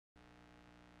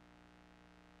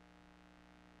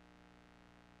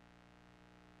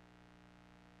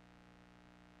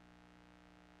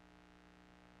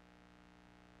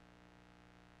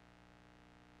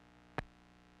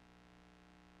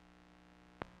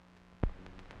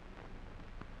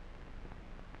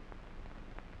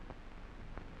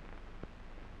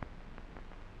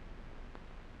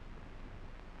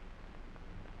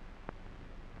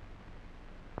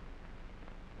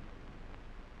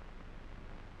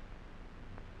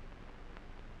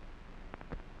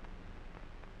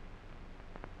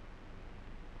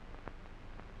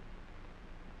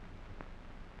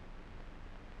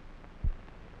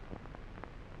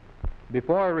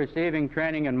Before receiving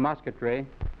training in musketry,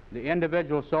 the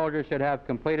individual soldier should have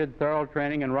completed thorough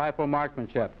training in rifle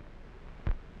marksmanship.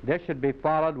 This should be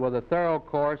followed with a thorough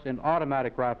course in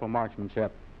automatic rifle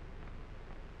marksmanship.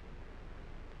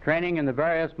 Training in the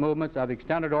various movements of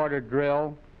extended order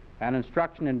drill and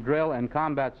instruction in drill and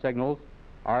combat signals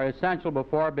are essential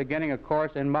before beginning a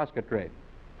course in musketry.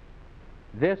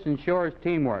 This ensures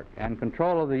teamwork and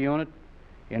control of the unit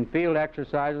in field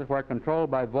exercises where control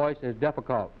by voice is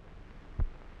difficult.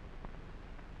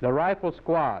 The rifle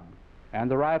squad and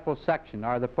the rifle section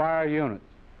are the fire units,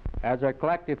 as their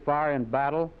collective fire in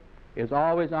battle is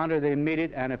always under the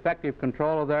immediate and effective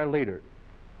control of their leader.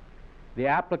 The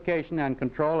application and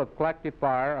control of collective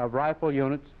fire of rifle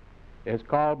units is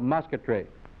called musketry.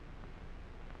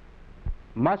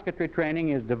 Musketry training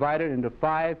is divided into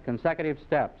 5 consecutive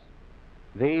steps.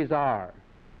 These are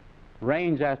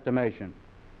range estimation,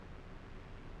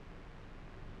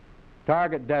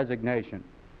 target designation,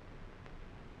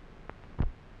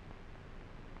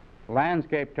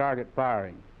 landscape target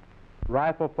firing,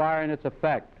 rifle fire and its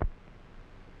effect,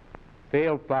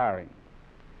 field firing.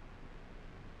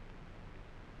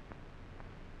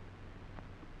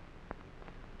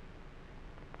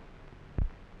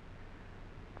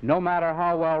 No matter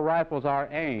how well rifles are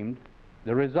aimed,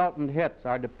 the resultant hits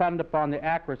are dependent upon the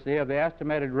accuracy of the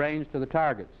estimated range to the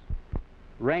targets.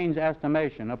 Range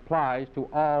estimation applies to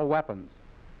all weapons.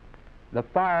 The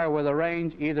fire with a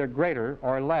range either greater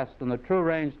or less than the true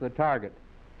range to the target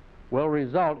will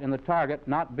result in the target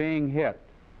not being hit,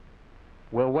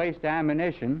 will waste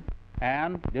ammunition,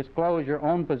 and disclose your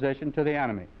own position to the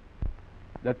enemy.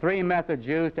 The 3 methods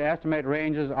used to estimate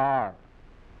ranges are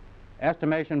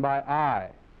estimation by eye,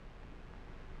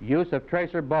 use of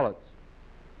tracer bullets,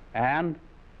 and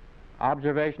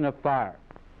observation of fire.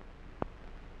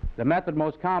 The method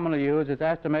most commonly used is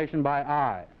estimation by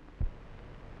eye.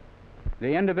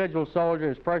 The individual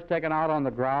soldier is first taken out on the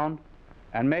ground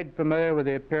and made familiar with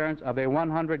the appearance of a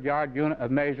 100-yard unit of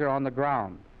measure on the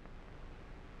ground.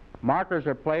 Markers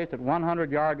are placed at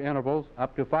 100-yard intervals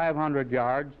up to 500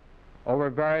 yards over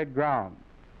varied ground.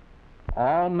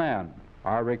 All men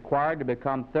are required to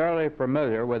become thoroughly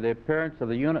familiar with the appearance of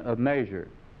the unit of measure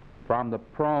from the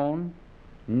prone,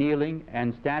 kneeling,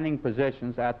 and standing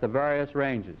positions at the various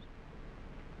ranges.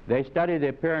 They study the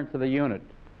appearance of the unit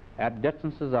at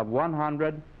distances of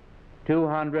 100,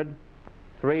 200,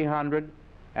 300,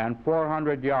 and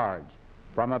 400 yards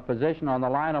from a position on the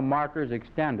line of markers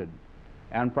extended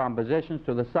and from positions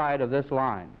to the side of this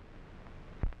line.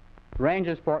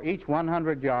 Ranges for each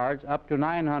 100 yards up to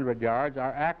 900 yards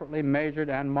are accurately measured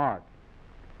and marked.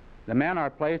 The men are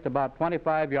placed about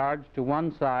 25 yards to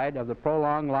one side of the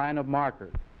prolonged line of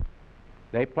markers.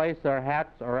 They place their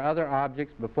hats or other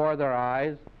objects before their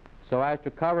eyes so as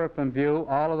to cover from view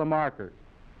all of the markers.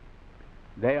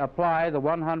 They apply the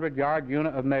 100-yard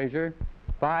unit of measure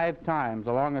 5 times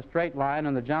along a straight line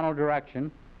in the general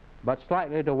direction, but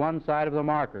slightly to one side of the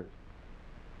markers.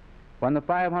 When the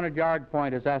 500-yard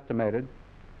point is estimated,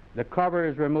 the cover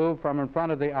is removed from in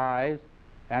front of the eyes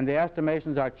and the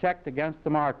estimations are checked against the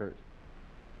markers.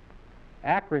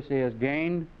 Accuracy is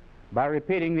gained by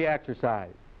repeating the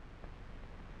exercise.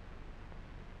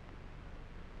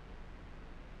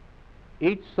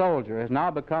 Each soldier has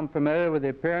now become familiar with the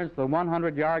appearance of the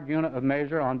 100-yard unit of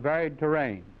measure on varied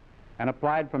terrain and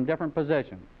applied from different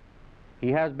positions. He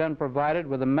has been provided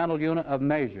with a mental unit of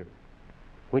measure,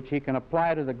 which he can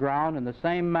apply to the ground in the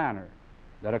same manner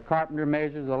that a carpenter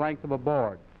measures the length of a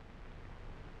board.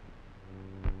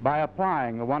 By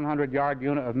applying the 100-yard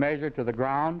unit of measure to the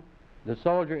ground, the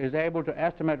soldier is able to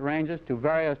estimate ranges to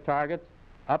various targets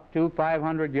up to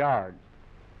 500 yards.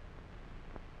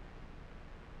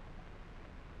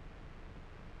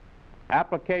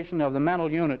 Application of the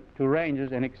mental unit to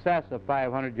ranges in excess of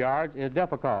 500 yards is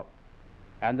difficult,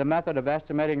 and the method of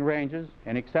estimating ranges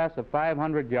in excess of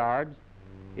 500 yards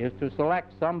is to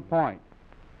select some point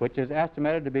which is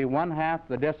estimated to be 1/2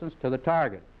 the distance to the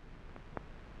target,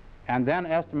 and then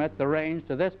estimate the range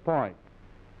to this point.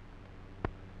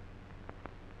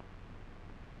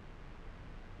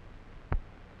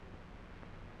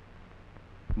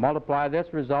 Multiply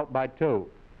this result by 2.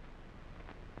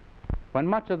 When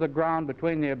much of the ground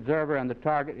between the observer and the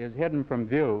target is hidden from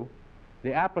view,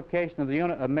 the application of the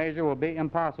unit of measure will be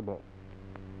impossible.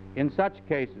 In such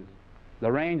cases,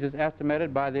 the range is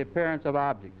estimated by the appearance of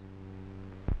objects.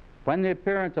 When the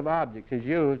appearance of objects is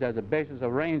used as a basis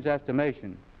of range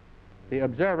estimation, the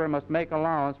observer must make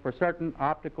allowance for certain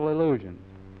optical illusions.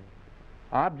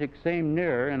 Objects seem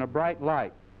nearer in a bright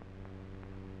light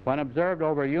when observed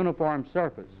over a uniform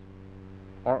surface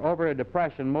or over a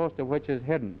depression most of which is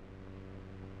hidden.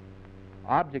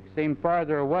 Objects seem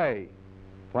farther away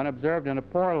when observed in a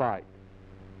poor light.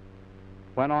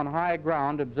 When on high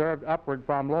ground, observed upward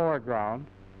from lower ground,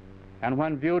 and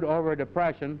when viewed over a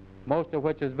depression, most of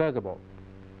which is visible.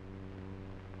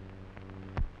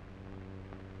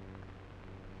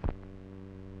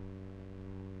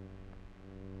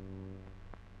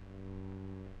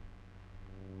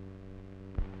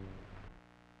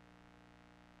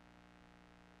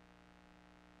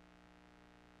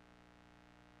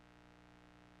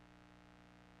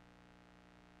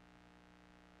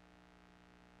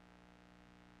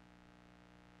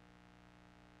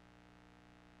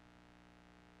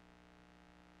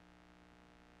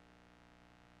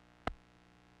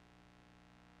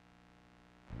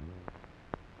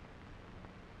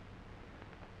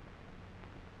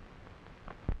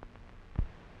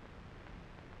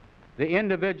 The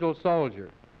individual soldier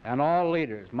and all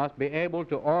leaders must be able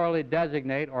to orally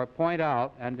designate or point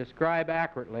out and describe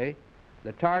accurately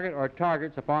the target or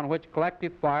targets upon which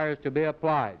collective fire is to be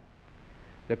applied.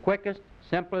 The quickest,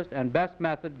 simplest, and best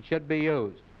method should be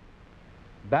used.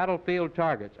 Battlefield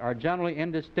targets are generally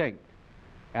indistinct,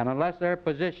 and unless their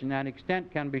position and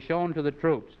extent can be shown to the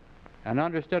troops and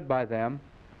understood by them,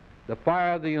 the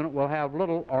fire of the unit will have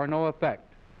little or no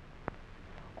effect.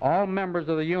 All members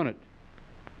of the unit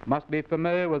must be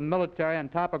familiar with military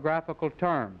and topographical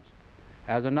terms,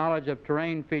 as a knowledge of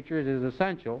terrain features is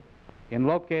essential in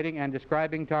locating and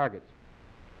describing targets.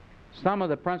 Some of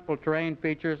the principal terrain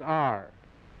features are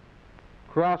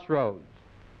crossroads,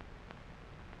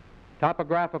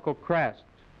 topographical crest,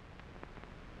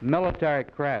 military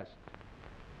crest,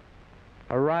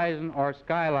 horizon or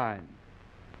skyline,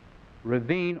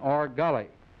 ravine or gully,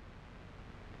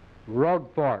 road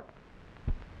fork.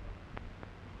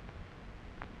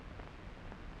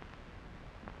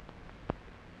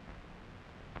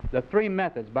 The three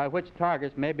methods by which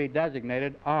targets may be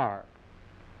designated are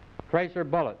tracer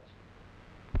bullets,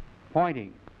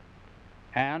 pointing,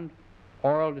 and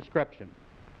oral description.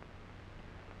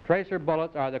 Tracer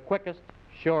bullets are the quickest,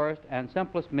 surest, and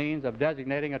simplest means of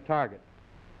designating a target.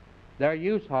 Their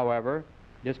use, however,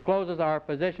 discloses our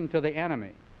position to the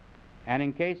enemy, and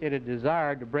in case it is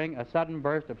desired to bring a sudden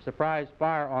burst of surprise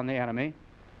fire on the enemy,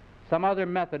 some other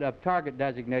method of target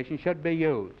designation should be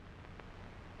used.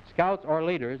 Scouts or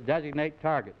leaders designate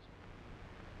targets.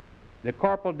 The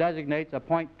corporal designates a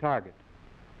point target.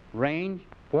 Range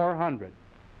 400.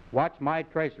 Watch my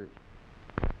tracers.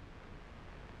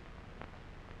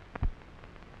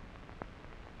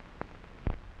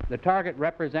 The target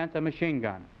represents a machine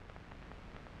gun.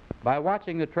 By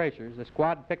watching the tracers, the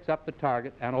squad picks up the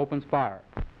target and opens fire.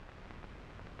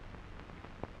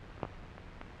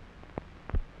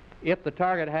 If the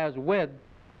target has width,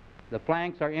 the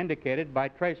flanks are indicated by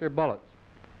tracer bullets.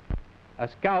 A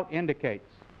scout indicates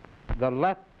the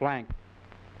left flank,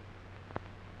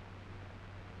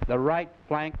 the right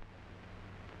flank.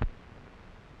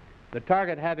 The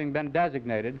target having been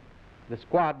designated, the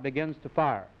squad begins to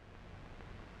fire.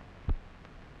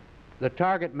 The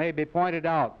target may be pointed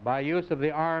out by use of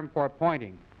the arm for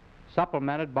pointing,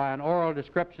 supplemented by an oral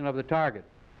description of the target.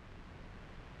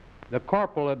 The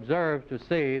corporal observes to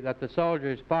see that the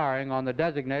soldier is firing on the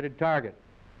designated target.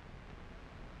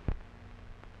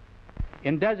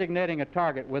 In designating a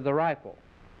target with the rifle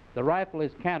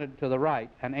is canted to the right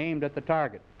and aimed at the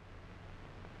target.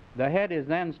 The head is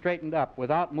then straightened up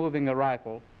without moving the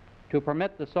rifle to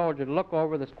permit the soldier to look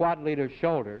over the squad leader's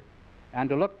shoulder and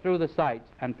to look through the sights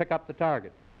and pick up the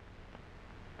target.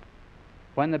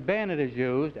 When the bayonet is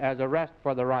used as a rest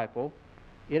for the rifle,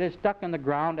 it is stuck in the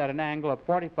ground at an angle of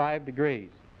 45 degrees.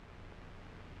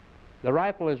 The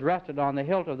rifle is rested on the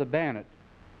hilt of the bayonet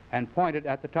and pointed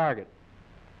at the target.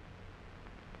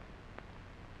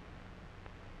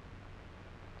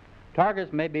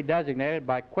 Targets may be designated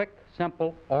by quick,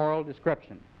 simple, oral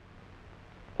description.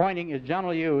 Pointing is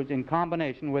generally used in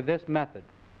combination with this method.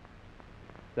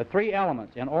 The three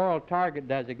elements in oral target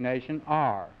designation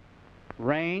are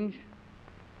range,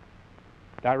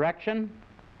 direction,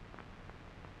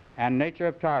 and nature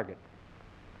of target.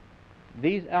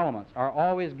 These elements are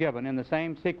always given in the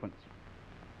same sequence.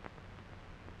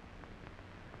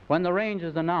 When the range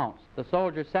is announced, the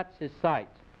soldier sets his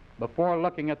sights before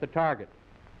looking at the target.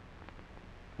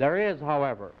 There is,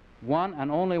 however, one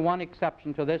and only one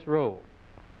exception to this rule.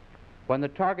 When the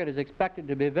target is expected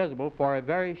to be visible for a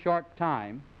very short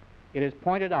time, it is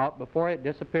pointed out before it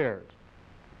disappears.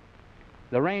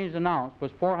 The range announced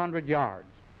was 400 yards.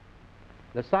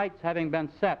 The sights having been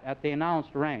set at the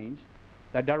announced range,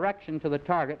 the direction to the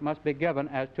target must be given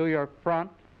as to your front,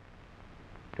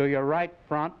 to your right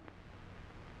front,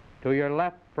 to your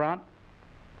left front,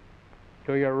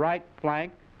 to your right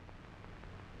flank,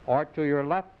 or to your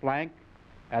left flank,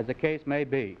 as the case may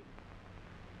be.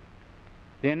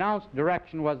 The announced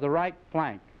direction was the right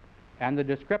flank, and the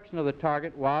description of the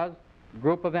target was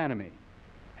group of enemy.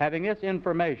 Having this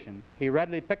information, he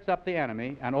readily picks up the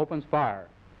enemy and opens fire.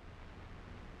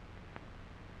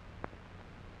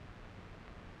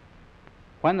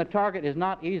 When the target is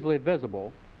not easily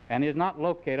visible and is not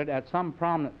located at some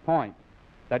prominent point,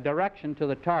 the direction to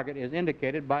the target is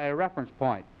indicated by a reference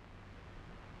point.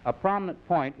 A prominent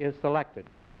point is selected.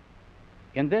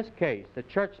 In this case, the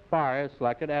church spire is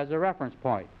selected as a reference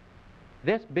point.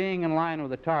 This being in line with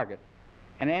the target,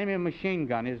 an enemy machine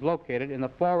gun is located in the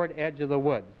forward edge of the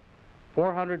woods,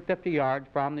 450 yards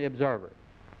from the observer.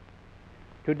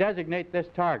 To designate this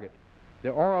target, the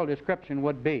oral description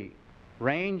would be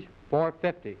range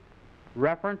 450,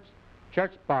 reference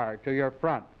church spire to your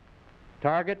front,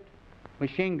 target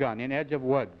machine gun in edge of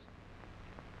woods.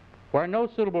 Where no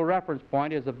suitable reference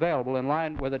point is available in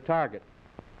line with the target,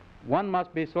 one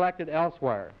must be selected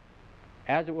elsewhere,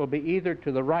 as it will be either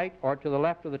to the right or to the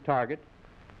left of the target.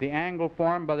 The angle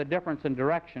formed by the difference in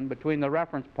direction between the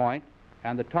reference point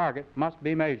and the target must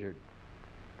be measured.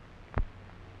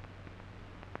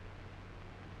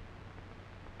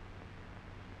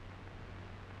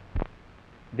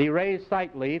 The raised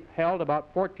sight leaf, held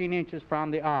about 14 inches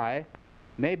from the eye,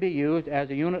 may be used as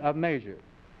a unit of measure.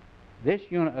 This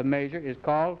unit of measure is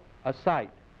called a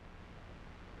sight.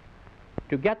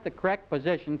 To get the correct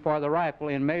position for the rifle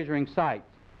in measuring sights,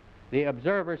 the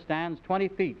observer stands 20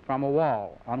 feet from a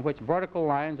wall on which vertical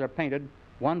lines are painted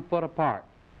 1 foot apart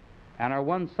and are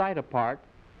 1 sight apart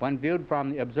when viewed from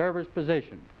the observer's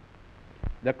position.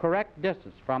 The correct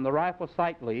distance from the rifle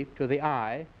sight leaf to the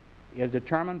eye is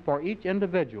determined for each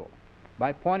individual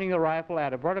by pointing the rifle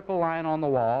at a vertical line on the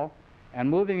wall and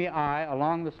moving the eye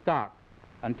along the stock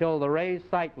until the raised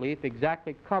sight leaf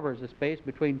exactly covers the space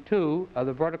between 2 of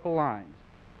the vertical lines.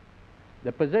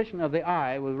 The position of the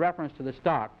eye with reference to the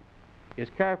stock is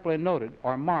carefully noted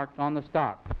or marked on the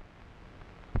stock.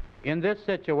 In this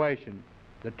situation,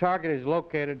 the target is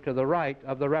located to the right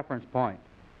of the reference point.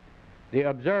 The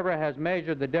observer has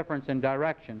measured the difference in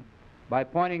direction by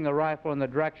pointing the rifle in the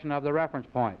direction of the reference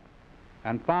point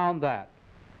and found that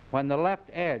when the left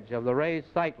edge of the raised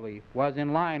sight leaf was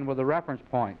in line with the reference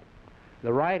point,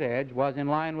 the right edge was in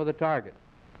line with the target.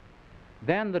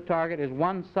 Then the target is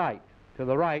 1 sight to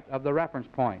the right of the reference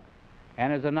point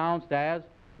and is announced as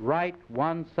right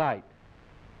 1 sight.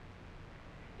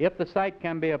 If the sight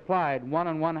can be applied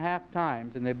 1 1/2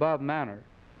 times in the above manner,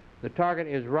 the target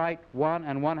is right 1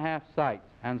 1/2 sights,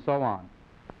 and so on.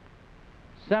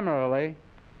 Similarly,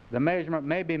 the measurement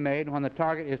may be made when the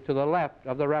target is to the left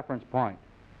of the reference point.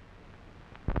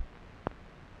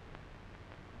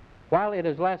 While it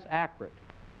is less accurate,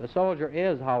 the soldier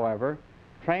is, however,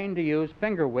 trained to use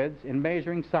finger widths in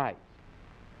measuring sights.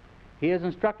 He is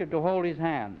instructed to hold his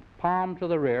hand, palm to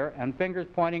the rear and fingers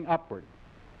pointing upward,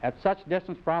 at such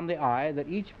distance from the eye that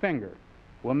each finger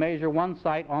will measure 1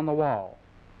 sight on the wall.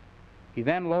 He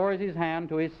then lowers his hand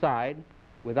to his side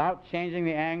without changing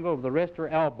the angle of the wrist or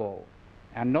elbow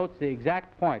and notes the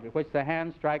exact point at which the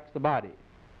hand strikes the body.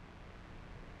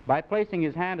 By placing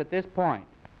his hand at this point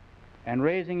and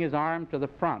raising his arm to the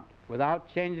front without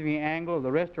changing the angle of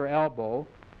the wrist or elbow,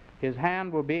 his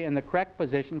hand will be in the correct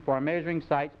position for measuring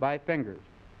sights by fingers.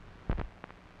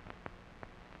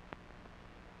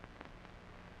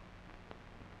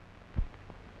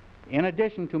 In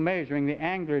addition to measuring the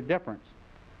angular difference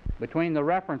between the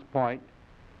reference point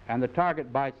and the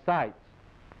target by sights,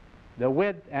 the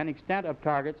width and extent of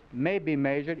targets may be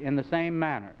measured in the same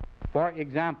manner. For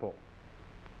example,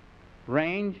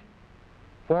 range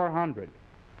 400,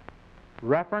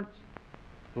 reference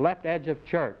left edge of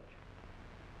church,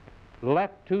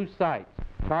 left 2 sights,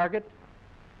 target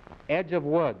edge of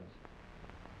woods,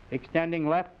 extending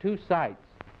left 2 sights,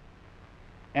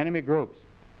 enemy groups.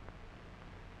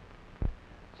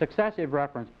 Successive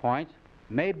reference points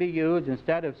may be used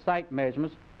instead of sight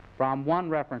measurements from 1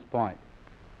 reference point.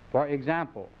 For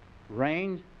example,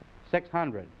 range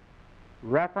 600,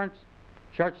 reference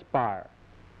church spire,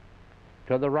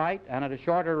 to the right and at a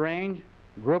shorter range,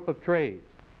 group of trees,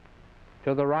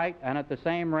 to the right and at the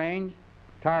same range,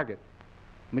 target,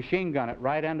 machine gun at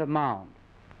right end of mound.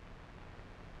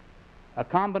 A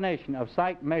combination of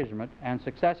sight measurement and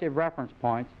successive reference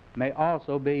points may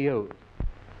also be used.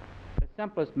 The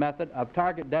simplest method of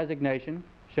target designation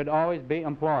should always be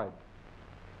employed.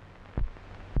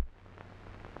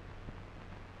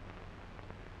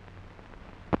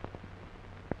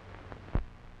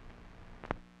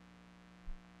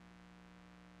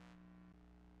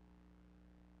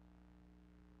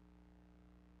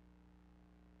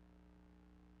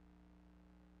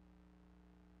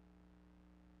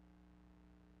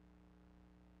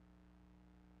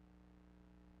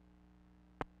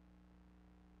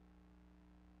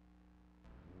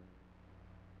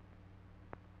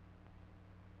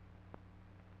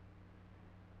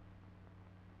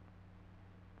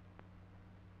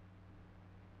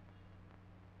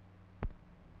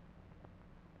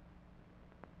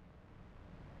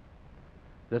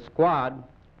 The squad,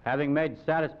 having made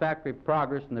satisfactory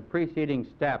progress in the preceding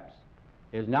steps,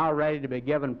 is now ready to be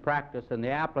given practice in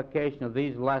the application of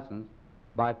these lessons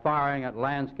by firing at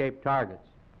landscape targets.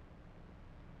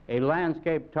 A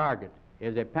landscape target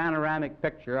is a panoramic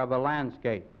picture of a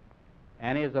landscape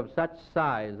and is of such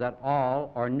size that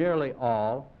all or nearly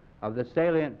all of the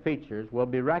salient features will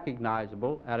be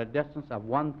recognizable at a distance of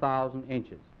 1,000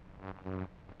 inches.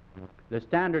 The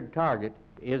standard target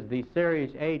is the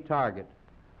Series A target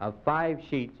of 5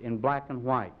 sheets in black and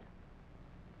white.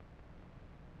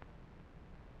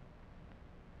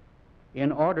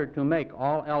 In order to make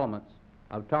all elements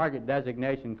of target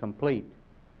designation complete,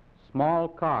 small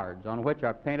cards on which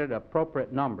are painted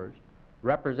appropriate numbers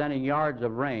representing yards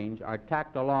of range are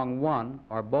tacked along one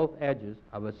or both edges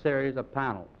of a series of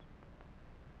panels.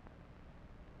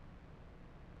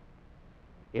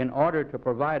 In order to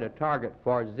provide a target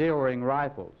for zeroing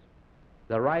rifles,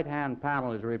 the right-hand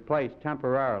panel is replaced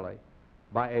temporarily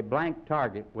by a blank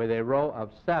target with a row of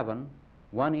 7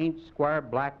 1-inch square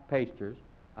black pasters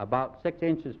about 6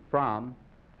 inches from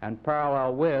and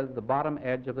parallel with the bottom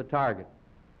edge of the target.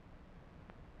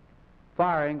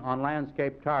 Firing on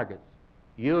landscape targets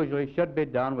usually should be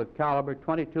done with caliber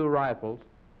 .22 rifles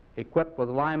equipped with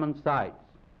Lyman sights.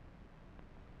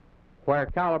 Where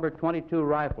caliber .22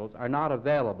 rifles are not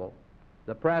available,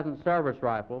 the present service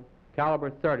rifle,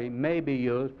 caliber .30, may be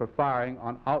used for firing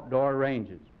on outdoor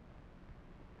ranges.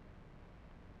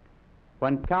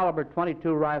 When caliber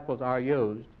 .22 rifles are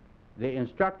used, the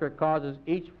instructor causes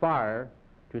each firer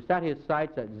to set his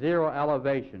sights at 0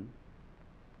 elevation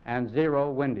and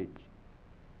 0 windage.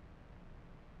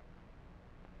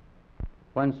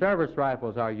 When service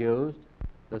rifles are used,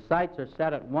 the sights are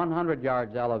set at 100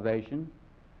 yards elevation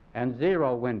and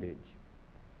 0 windage.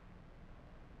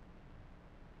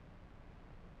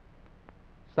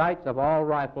 Sights of all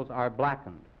rifles are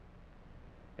blackened.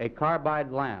 A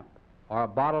carbide lamp or a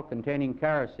bottle containing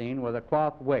kerosene with a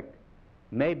cloth wick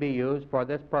may be used for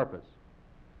this purpose.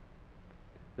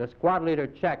 The squad leader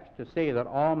checks to see that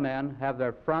all men have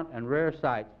their front and rear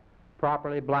sights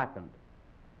properly blackened.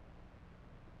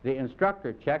 The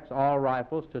instructor checks all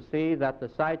rifles to see that the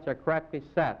sights are correctly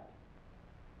set.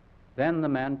 Then the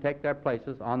men take their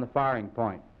places on the firing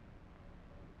point.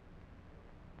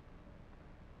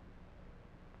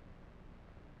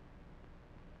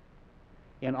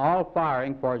 In all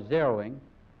firing for zeroing,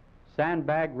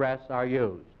 sandbag rests are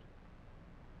used.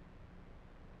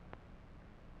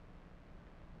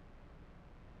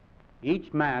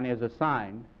 Each man is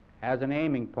assigned, as an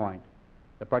aiming point,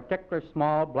 the particular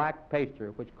small black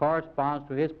paster which corresponds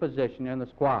to his position in the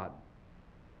squad.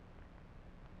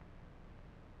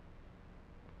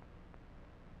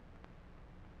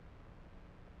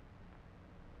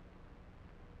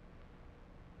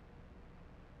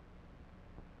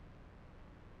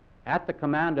 At the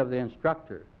command of the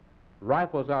instructor,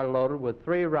 rifles are loaded with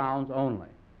 3 rounds only.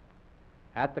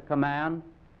 At the command,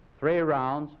 3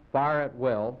 rounds, fire at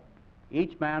will.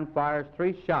 Each man fires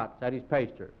 3 shots at his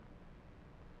paster.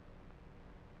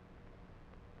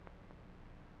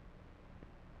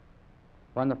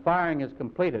 When the firing is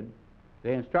completed,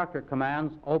 the instructor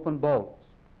commands open bolts.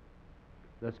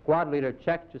 The squad leader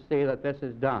checks to see that this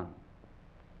is done.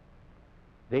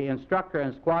 The instructor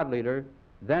and squad leader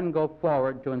then go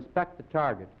forward to inspect the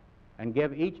target and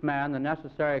give each man the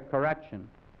necessary correction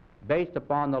based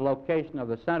upon the location of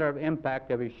the center of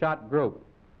impact of his shot group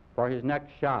for his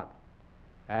next shot,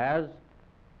 as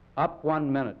up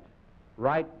 1 minute,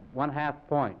 right 1/2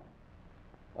 point,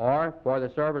 or for the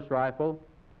service rifle,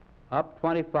 up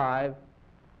 25,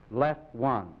 left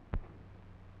 1.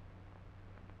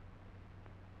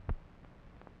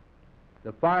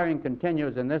 The firing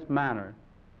continues in this manner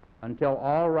until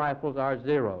all rifles are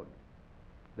zeroed.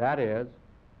 That is,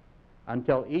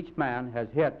 until each man has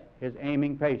hit his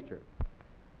aiming paster.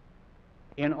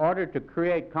 In order to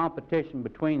create competition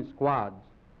between squads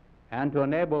and to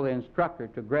enable the instructor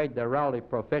to grade their relative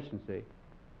proficiency,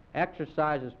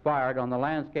 exercises fired on the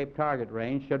landscape target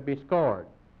range should be scored.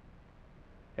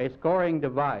 A scoring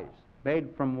device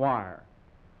made from wire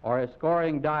or a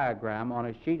scoring diagram on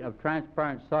a sheet of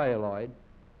transparent celluloid,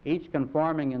 each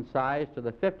conforming in size to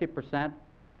the 50%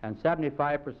 and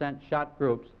 75% shot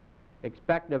groups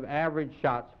expected of average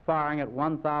shots firing at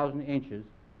 1,000 inches,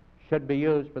 should be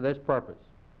used for this purpose.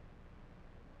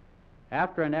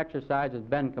 After an exercise has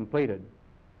been completed,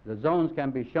 the zones can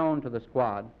be shown to the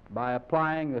squad by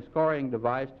applying the scoring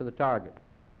device to the target.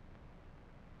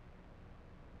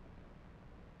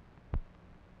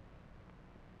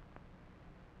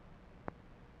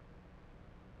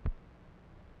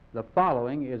 The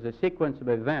following is a sequence of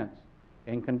events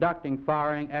in conducting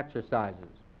firing exercises.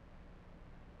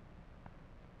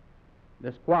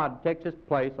 The squad takes its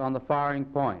place on the firing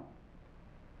point.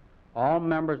 All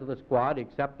members of the squad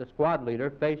except the squad leader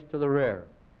face to the rear.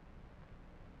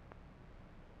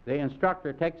 The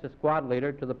instructor takes the squad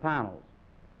leader to the panels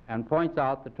and points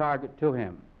out the target to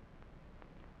him.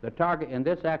 The target in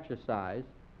this exercise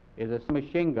is a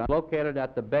machine gun located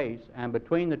at the base and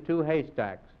between the two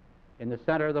haystacks in the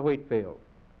center of the wheat field.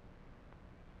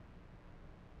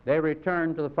 They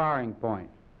return to the firing point,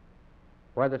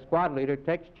 where the squad leader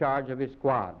takes charge of his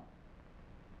squad.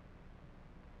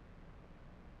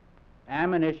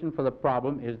 Ammunition for the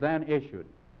problem is then issued.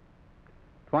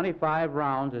 25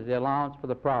 rounds is the allowance for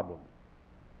the problem.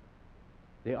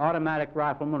 The automatic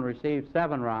rifleman receives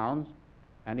 7 rounds,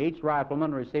 and each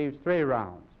rifleman receives 3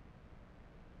 rounds.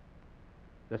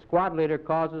 The squad leader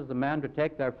causes the men to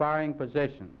take their firing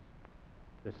positions.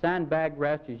 The sandbag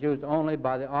rest is used only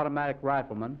by the automatic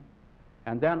rifleman,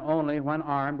 and then only when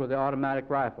armed with the automatic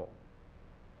rifle.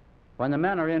 When the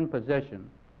men are in position,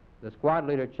 the squad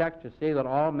leader checks to see that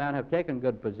all men have taken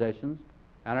good positions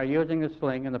and are using the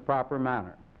sling in the proper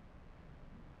manner.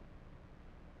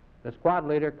 The squad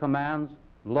leader commands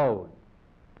load.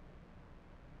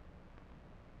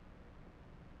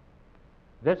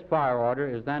 This fire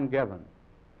order is then given.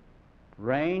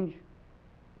 Range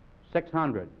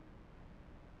 600.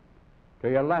 To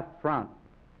your left front,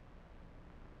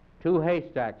 2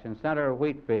 haystacks in center of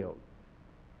wheat field.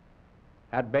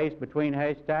 At base between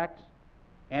haystacks,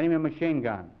 enemy machine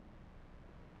gun.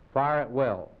 Fire at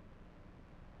will.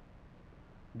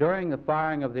 During the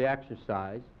firing of the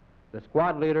exercise, the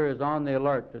squad leader is on the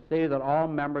alert to see that all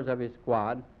members of his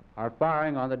squad are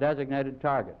firing on the designated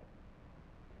target.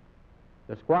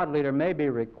 The squad leader may be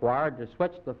required to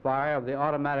switch the fire of the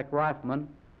automatic rifleman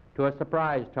to a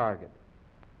surprise target.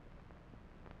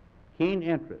 Keen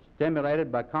interest,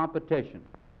 stimulated by competition,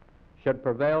 should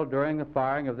prevail during the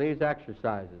firing of these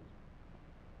exercises.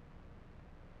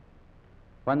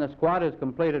 When the squad has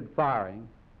completed firing,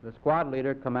 the squad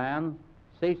leader commands,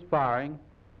 cease firing,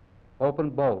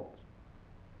 open bolts.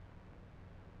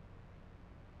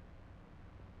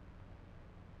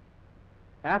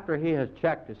 After he has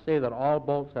checked to see that all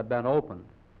bolts have been opened,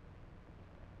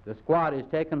 the squad is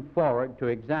taken forward to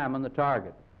examine the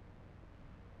target.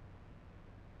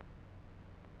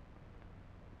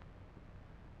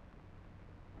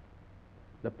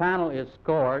 The panel is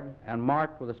scored and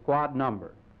marked with a squad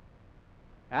number.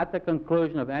 At the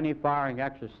conclusion of any firing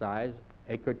exercise,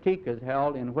 a critique is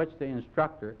held in which the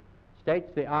instructor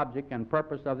states the object and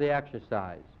purpose of the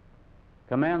exercise,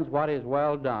 commends what is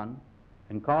well done,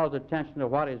 and calls attention to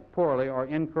what is poorly or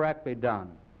incorrectly done,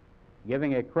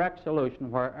 giving a correct solution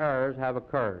where errors have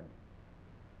occurred.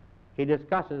 He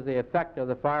discusses the effect of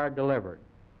the fire delivered.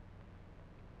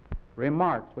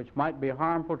 Remarks which might be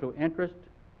harmful to interest,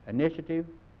 initiative,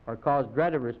 or cause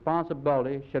dread of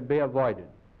responsibility should be avoided.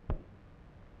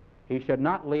 He should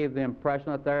not leave the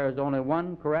impression that there is only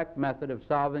one correct method of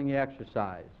solving the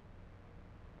exercise.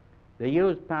 The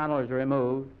used panel is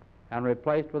removed and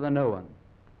replaced with a new one.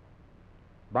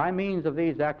 By means of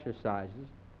these exercises,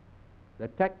 the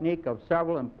technique of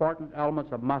several important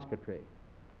elements of musketry,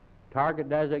 target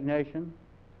designation,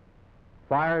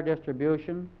 fire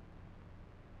distribution,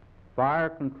 fire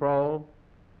control,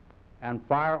 and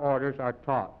fire orders are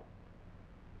taught.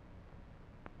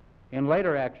 In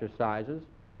later exercises,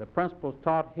 the principles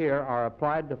taught here are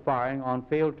applied to firing on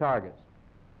field targets.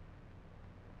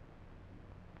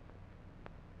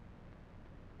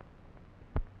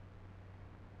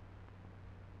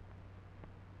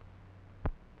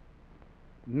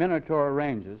 Miniature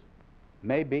ranges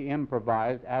may be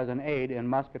improvised as an aid in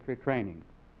musketry training.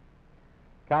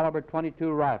 Caliber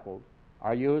 .22 rifles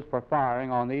are used for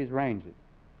firing on these ranges.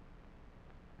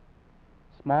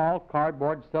 Small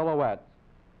cardboard silhouettes,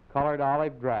 colored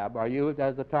olive drab, are used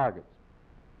as the targets.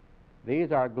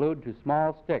 These are glued to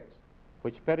small sticks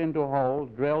which fit into holes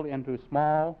drilled into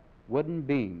small wooden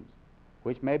beams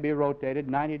which may be rotated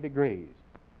 90 degrees,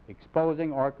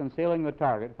 exposing or concealing the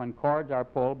target when cords are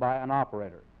pulled by an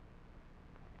operator.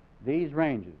 These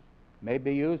ranges may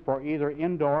be used for either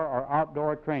indoor or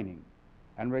outdoor training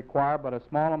and require but a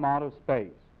small amount of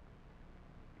space.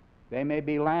 They may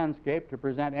be landscaped to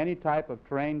present any type of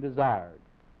terrain desired.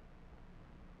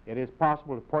 It is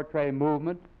possible to portray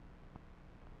movement,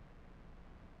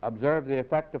 observe the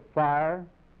effect of fire,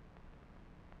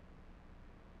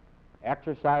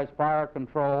 exercise fire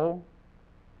control,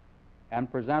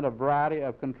 and present a variety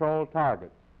of controlled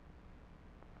targets,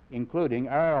 including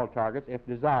aerial targets if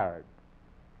desired.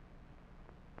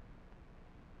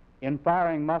 In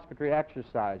firing musketry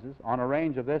exercises on a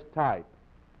range of this type,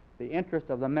 the interest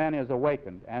of the men is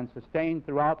awakened and sustained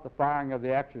throughout the firing of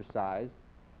the exercise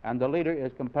and the leader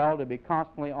is compelled to be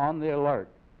constantly on the alert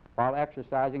while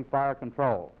exercising fire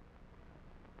control.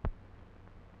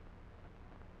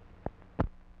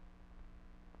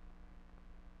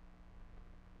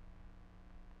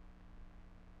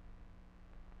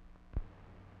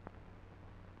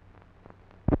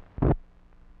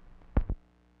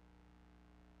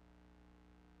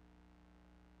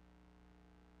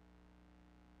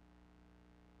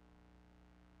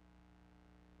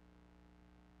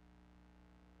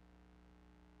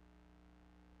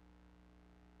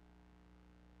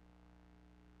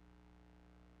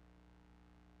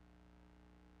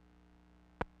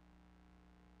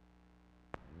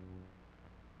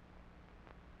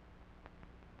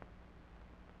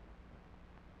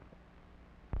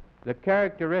 The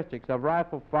characteristics of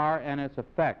rifle fire and its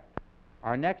effect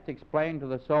are next explained to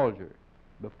the soldier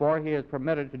before he is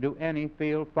permitted to do any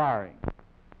field firing.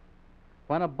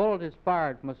 When a bullet is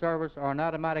fired from a service or an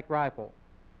automatic rifle,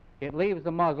 it leaves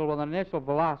the muzzle with an initial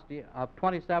velocity of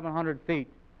 2,700 feet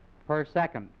per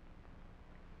second.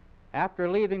 After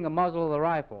leaving the muzzle of the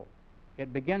rifle,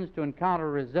 it begins to encounter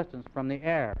resistance from the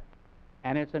air,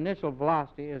 and its initial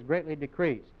velocity is greatly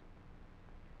decreased.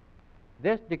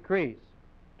 This decrease,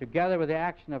 together with the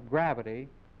action of gravity,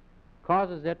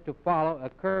 causes it to follow a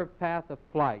curved path of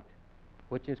flight,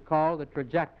 which is called the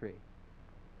trajectory.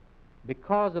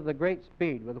 Because of the great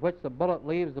speed with which the bullet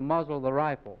leaves the muzzle of the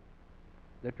rifle,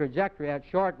 the trajectory at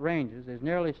short ranges is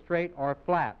nearly straight or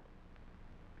flat.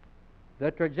 The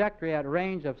trajectory at a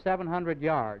range of 700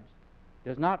 yards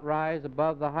does not rise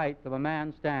above the height of a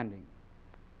man standing.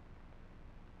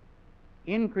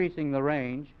 Increasing the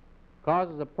range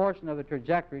causes a portion of the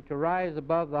trajectory to rise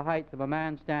above the height of a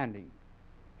man standing,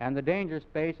 and the danger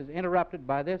space is interrupted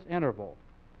by this interval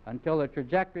until the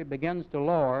trajectory begins to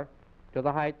lower to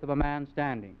the height of a man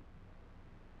standing.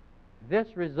 This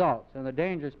results in the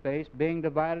danger space being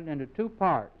divided into two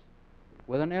parts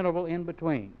with an interval in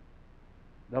between,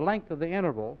 the length of the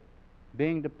interval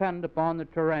being dependent upon the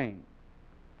terrain.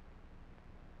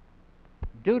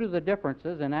 Due to the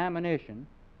differences in ammunition,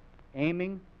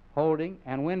 aiming, holding,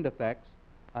 and wind effects,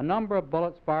 a number of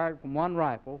bullets fired from one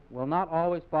rifle will not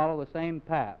always follow the same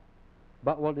path,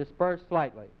 but will disperse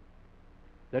slightly.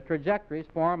 The trajectories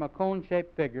form a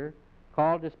cone-shaped figure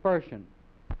called dispersion.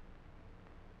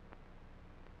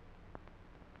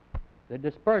 The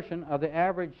dispersion of the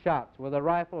average shots with a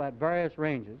rifle at various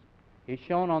ranges is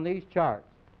shown on these charts: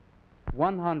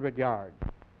 100 yards,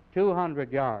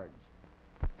 200 yards,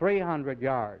 300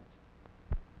 yards,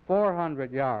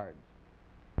 400 yards,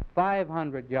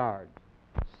 500 yards,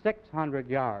 600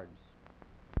 yards,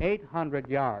 800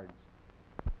 yards,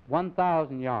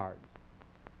 1,000 yards.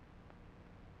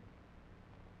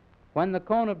 When the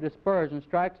cone of dispersion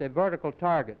strikes a vertical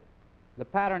target, the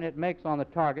pattern it makes on the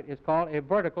target is called a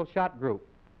vertical shot group.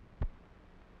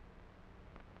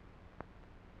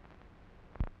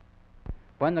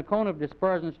 When the cone of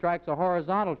dispersion strikes a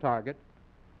horizontal target,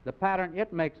 the pattern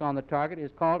it makes on the target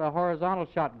is called a horizontal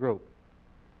shot group.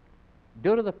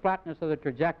 Due to the flatness of the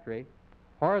trajectory,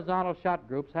 horizontal shot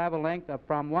groups have a length of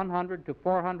from 100 to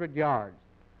 400 yards,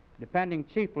 depending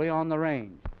chiefly on the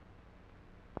range.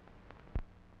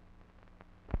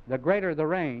 The greater the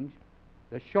range,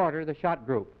 the shorter the shot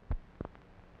group.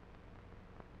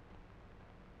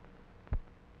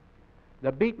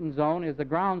 The beaten zone is the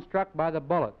ground struck by the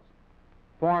bullets,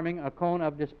 forming a cone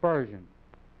of dispersion.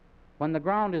 When the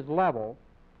ground is level,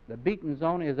 the beaten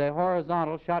zone is a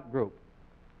horizontal shot group.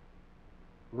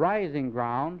 Rising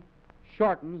ground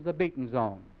shortens the beaten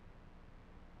zone.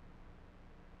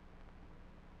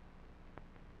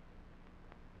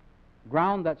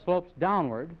 Ground that slopes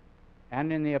downward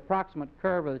and in the approximate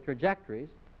curve of the trajectories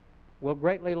will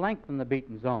greatly lengthen the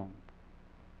beaten zone.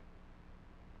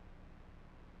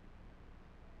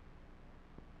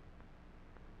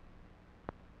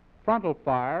 Frontal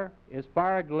fire is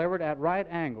fire delivered at right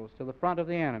angles to the front of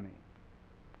the enemy.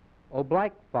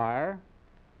 Oblique fire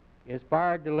is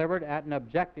fire delivered at an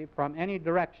objective from any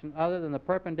direction other than the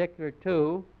perpendicular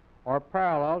to or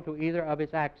parallel to either of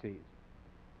its axes.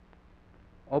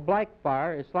 Oblique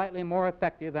fire is slightly more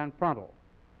effective than frontal.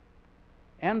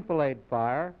 Enfilade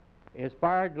fire is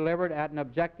fire delivered at an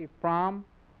objective from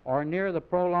or near the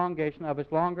prolongation of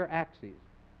its longer axes.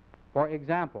 For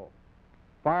example,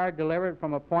 fire delivered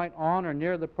from a point on or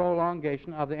near the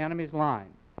prolongation of the enemy's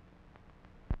line.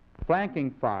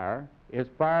 Flanking fire is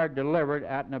fire delivered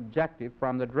at an objective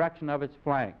from the direction of its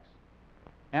flanks.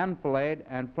 Enfilade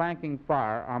and flanking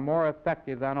fire are more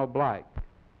effective than oblique.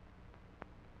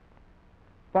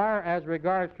 Fire as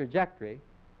regards trajectory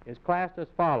is classed as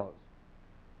follows: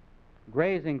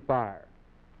 grazing fire,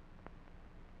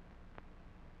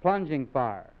 Plunging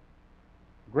fire.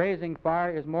 Grazing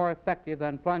fire is more effective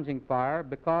than plunging fire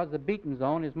because the beaten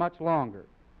zone is much longer.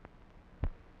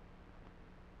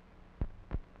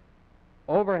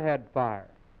 Overhead fire.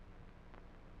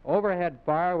 Overhead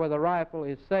fire with a rifle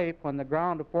is safe when the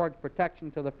ground affords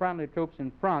protection to the friendly troops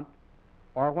in front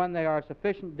or when they are a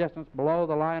sufficient distance below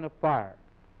the line of fire.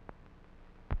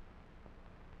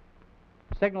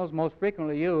 Signals most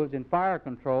frequently used in fire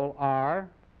control are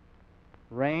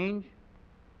range,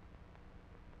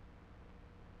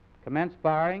 commence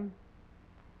firing,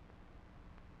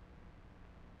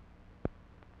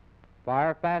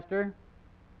 fire faster,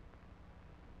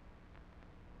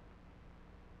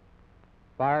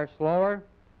 fire slower,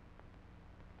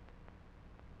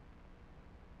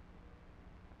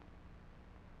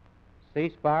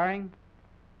 cease firing,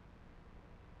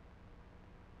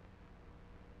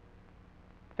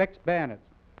 fixed bayonets.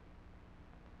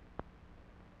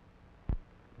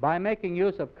 By making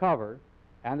use of cover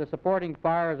and the supporting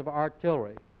fires of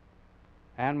artillery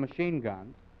and machine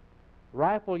guns,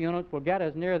 rifle units will get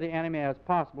as near the enemy as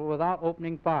possible without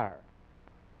opening fire.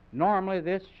 Normally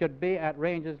this should be at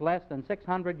ranges less than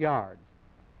 600 yards.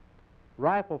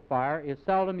 Rifle fire is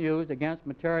seldom used against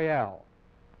materiel.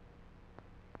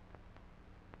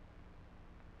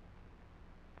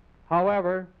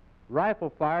 However,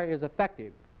 rifle fire is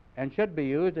effective and should be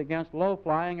used against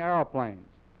low-flying aeroplanes.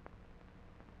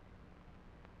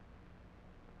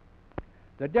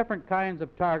 The different kinds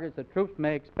of targets that troops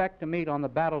may expect to meet on the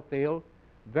battlefield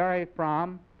vary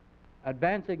from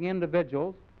advancing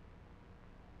individuals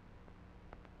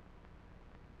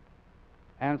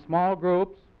and small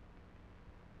groups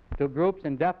to groups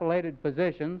in defilated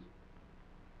positions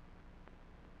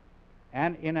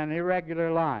and in an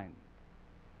irregular line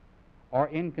or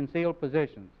in concealed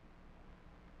positions.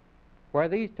 Where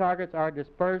these targets are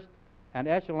dispersed and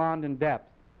echeloned in depth,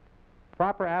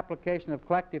 proper application of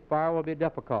collective fire will be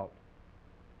difficult.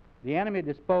 The enemy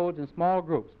disposed in small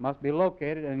groups must be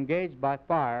located and engaged by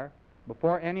fire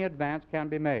before any advance can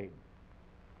be made.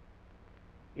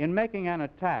 In making an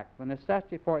attack, the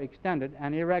necessity for extended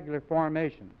and irregular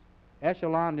formations,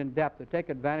 echeloned in depth to take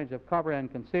advantage of cover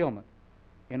and concealment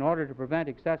in order to prevent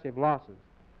excessive losses,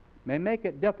 may make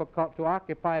it difficult to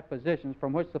occupy positions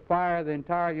from which the fire of the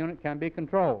entire unit can be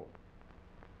controlled.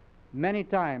 Many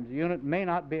times the unit may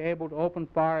not be able to open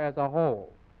fire as a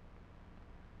whole,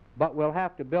 but will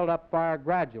have to build up fire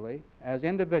gradually as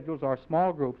individuals or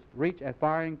small groups reach a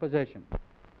firing position.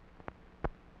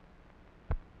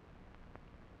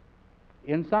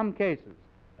 In some cases,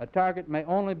 a target may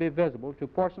only be visible to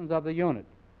portions of the unit,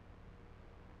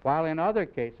 while in other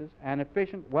cases an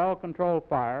efficient, well-controlled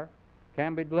fire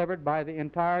can be delivered by the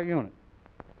entire unit.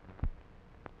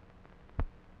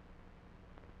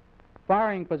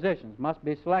 Firing positions must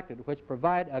be selected which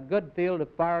provide a good field of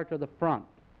fire to the front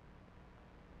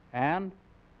and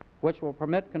which will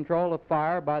permit control of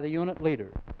fire by the unit leader.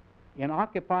 In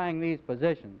occupying these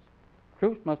positions,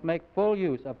 troops must make full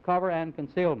use of cover and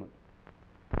concealment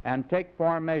and take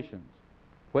formations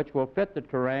which will fit the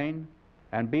terrain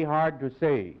and be hard to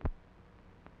see.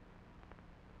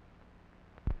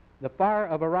 The fire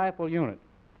of a rifle unit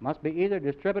must be either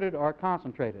distributed or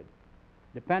concentrated,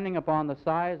 depending upon the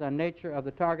size and nature of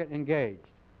the target engaged.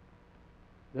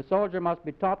 The soldier must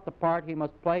be taught the part he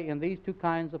must play in these two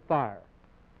kinds of fire.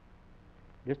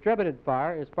 Distributed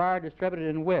fire is fire distributed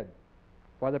in width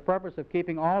for the purpose of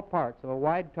keeping all parts of a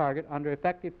wide target under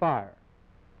effective fire.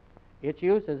 Its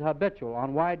use is habitual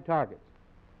on wide targets,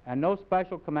 and no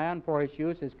special command for its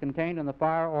use is contained in the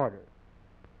fire order.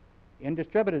 In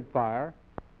distributed fire,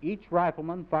 each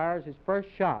rifleman fires his first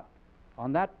shot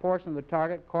on that portion of the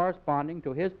target corresponding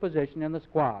to his position in the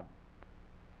squad.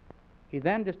 He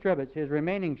then distributes his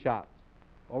remaining shots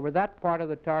over that part of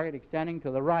the target extending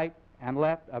to the right and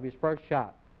left of his first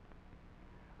shot.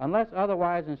 Unless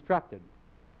otherwise instructed,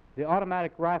 the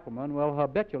automatic rifleman will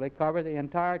habitually cover the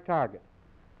entire target,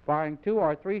 firing 2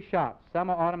 or 3 shots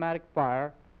semi-automatic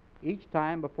fire each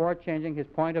time before changing his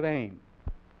point of aim.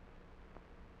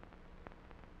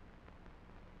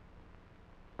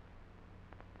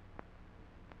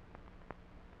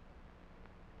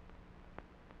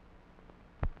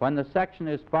 When the section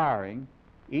is firing,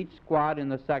 each squad in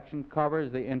the section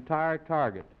covers the entire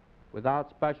target without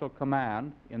special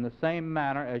command in the same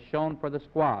manner as shown for the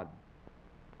squad.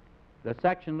 The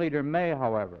section leader may,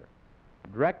 however,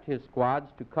 direct his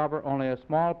squads to cover only a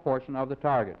small portion of the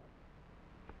target.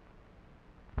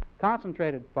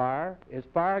 Concentrated fire is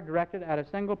fire directed at a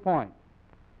single point.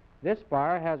 This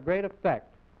fire has great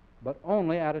effect, but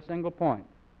only at a single point.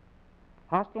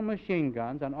 Hostile machine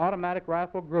guns and automatic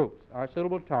rifle groups are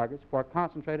suitable targets for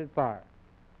concentrated fire.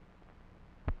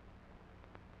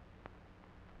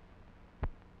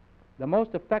 The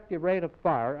most effective rate of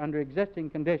fire under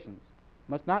existing conditions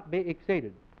must not be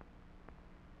exceeded.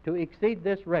 To exceed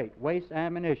this rate wastes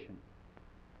ammunition.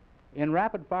 In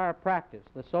rapid fire practice,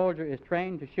 the soldier is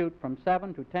trained to shoot from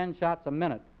 7 to 10 shots a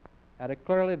minute at a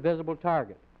clearly visible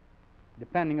target,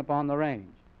 depending upon the range.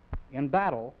 In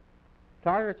battle,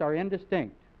 targets are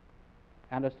indistinct,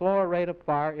 and a slower rate of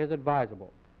fire is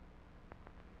advisable.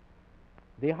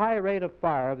 The high rate of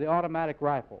fire of the automatic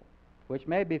rifle, which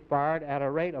may be fired at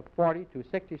a rate of 40 to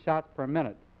 60 shots per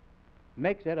minute,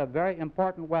 makes it a very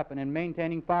important weapon in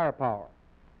maintaining firepower.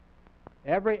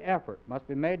 Every effort must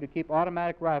be made to keep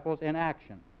automatic rifles in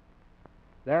action.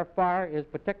 Their fire is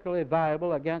particularly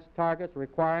valuable against targets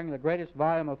requiring the greatest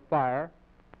volume of fire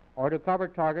or to cover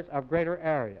targets of greater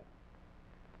area.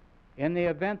 In the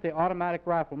event the automatic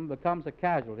rifleman becomes a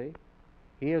casualty,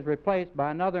 he is replaced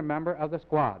by another member of the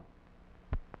squad.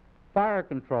 Fire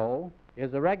control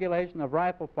is the regulation of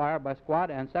rifle fire by squad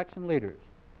and section leaders.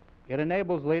 It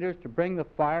enables leaders to bring the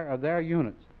fire of their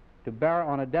units to bear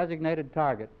on a designated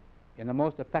target in the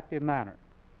most effective manner.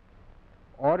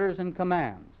 Orders and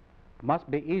commands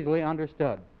must be easily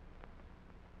understood.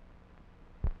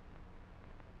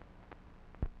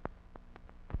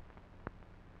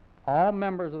 All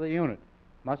members of the unit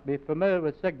must be familiar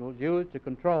with signals used to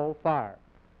control fire.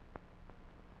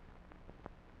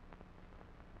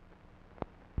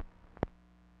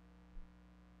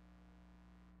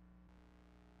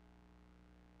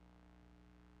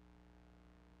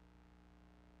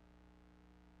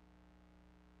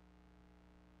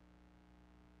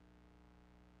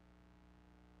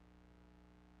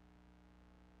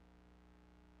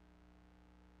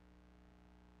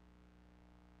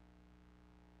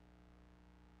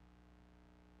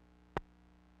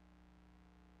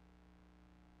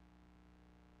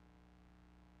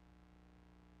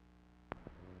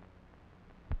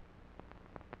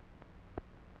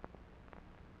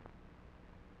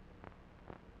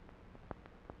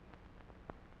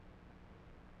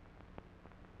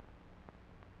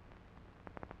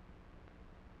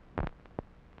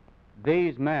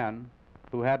 These men,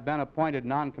 who have been appointed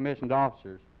non-commissioned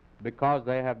officers because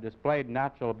they have displayed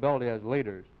natural ability as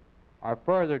leaders, are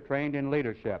further trained in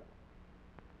leadership.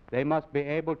 They must be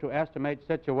able to estimate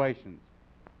situations,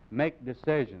 make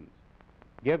decisions,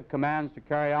 give commands to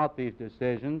carry out these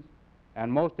decisions,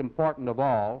 and most important of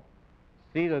all,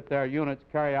 see that their units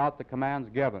carry out the commands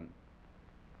given.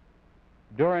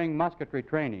 During musketry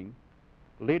training,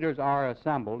 leaders are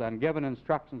assembled and given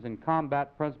instructions in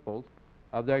combat principles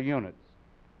of their units,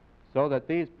 so that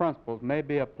these principles may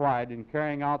be applied in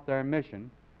carrying out their mission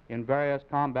in various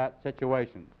combat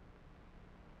situations.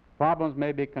 Problems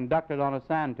may be conducted on a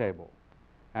sand table,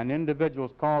 and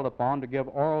individuals called upon to give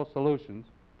oral solutions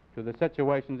to the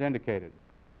situations indicated.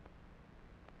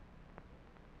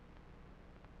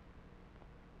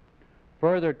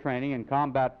 Further training in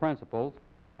combat principles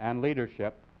and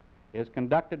leadership is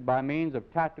conducted by means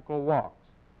of tactical walks,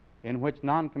 in which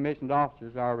non-commissioned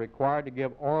officers are required to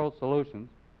give oral solutions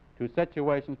to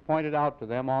situations pointed out to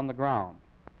them on the ground.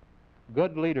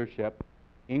 Good leadership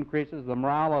increases the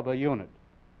morale of a unit,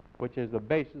 which is the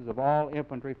basis of all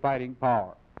infantry fighting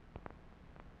power.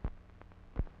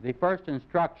 The first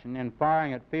instruction in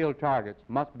firing at field targets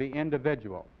must be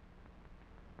individual.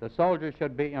 The soldier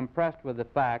should be impressed with the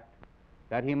fact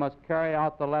that he must carry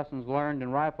out the lessons learned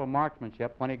in rifle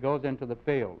marksmanship when he goes into the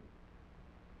field.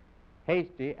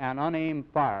 Hasty and unaimed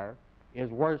fire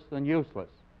is worse than useless.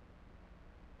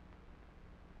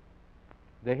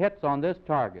 The hits on this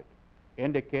target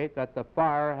indicate that the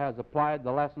firer has applied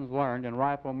the lessons learned in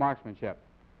rifle marksmanship.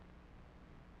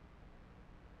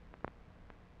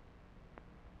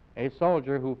 A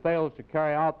soldier who fails to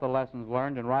carry out the lessons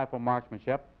learned in rifle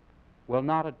marksmanship will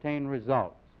not attain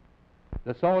results.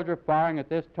 The soldier firing at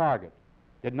this target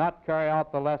did not carry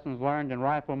out the lessons learned in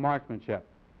rifle marksmanship,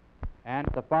 and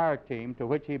the fire team to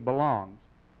which he belongs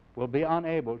will be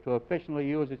unable to efficiently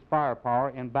use its firepower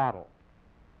in battle.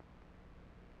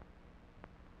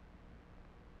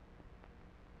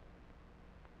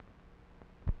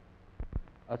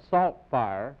 Assault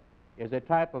fire is a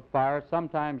type of fire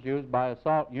sometimes used by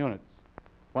assault units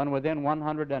when within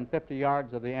 150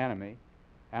 yards of the enemy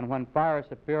and when fire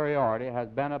superiority has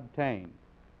been obtained.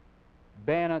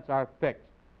 Bayonets are fixed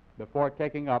before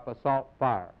taking up assault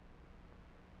fire.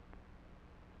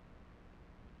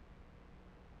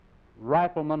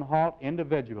 Riflemen halt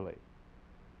individually,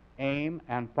 aim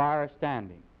and fire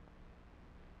standing,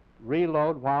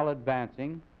 reload while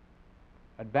advancing,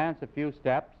 advance a few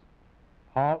steps,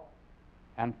 halt,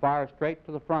 and fire straight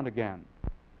to the front again.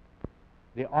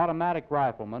 The automatic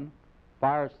rifleman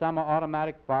fires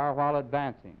semi-automatic fire while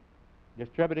advancing,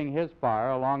 distributing his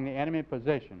fire along the enemy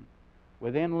position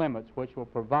within limits which will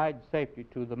provide safety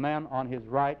to the men on his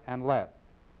right and left.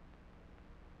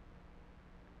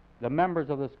 The members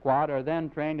of the squad are then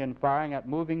trained in firing at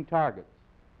moving targets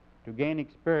to gain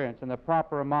experience in the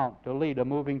proper amount to lead a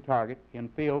moving target in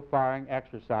field firing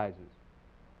exercises.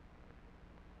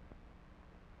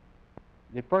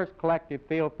 The first collective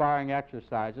field firing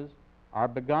exercises are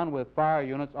begun with fire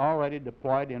units already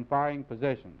deployed in firing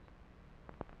positions.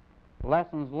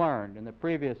 Lessons learned in the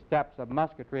previous steps of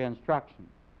musketry instruction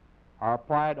are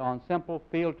applied on simple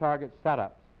field target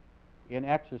setups in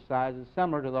exercises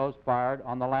similar to those fired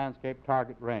on the landscape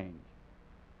target range.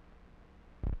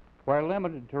 Where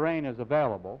limited terrain is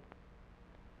available,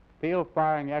 field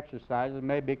firing exercises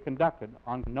may be conducted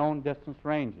on known distance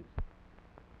ranges.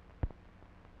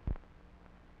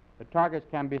 The targets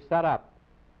can be set up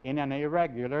in an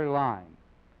irregular line,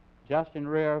 just in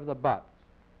rear of the butts,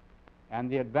 and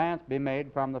the advance be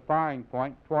made from the firing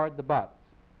point toward the butts.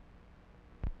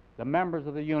 The members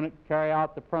of the unit carry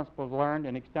out the principles learned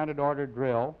in extended order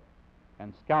drill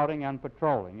and scouting and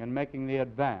patrolling in making the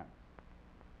advance.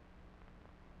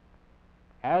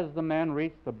 As the men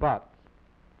reach the butts,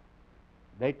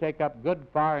 they take up good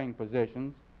firing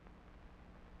positions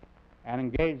and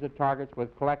engage the targets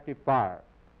with collective fire.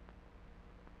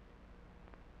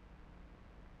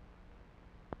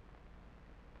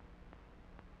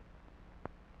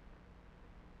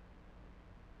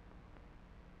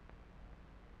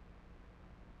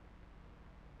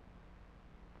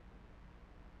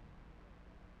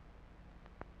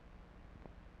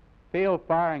 Field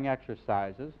firing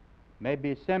exercises may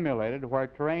be simulated where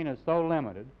terrain is so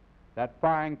limited that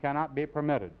firing cannot be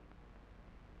permitted.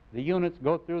 The units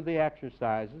go through the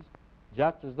exercises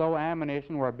just as though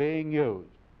ammunition were being used.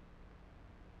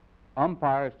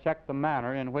 Umpires check the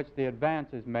manner in which the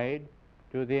advance is made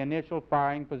to the initial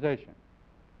firing position.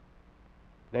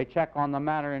 They check on the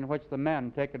manner in which the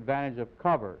men take advantage of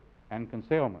cover and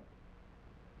concealment,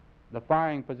 the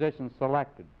firing position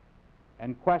selected,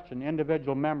 and question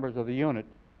individual members of the unit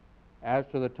as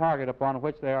to the target upon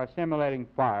which they are simulating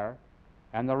fire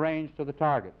and the range to the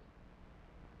targets.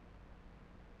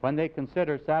 When they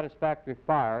consider satisfactory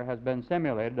fire has been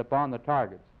simulated upon the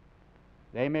targets,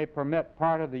 they may permit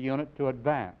part of the unit to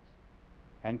advance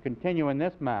and continue in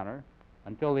this manner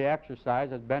until the exercise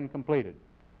has been completed.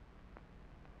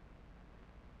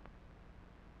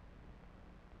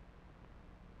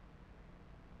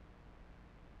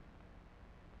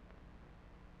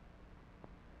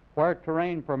 Where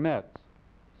terrain permits,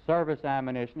 service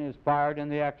ammunition is fired in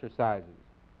the exercises.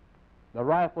 The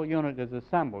rifle unit is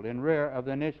assembled in rear of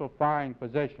the initial firing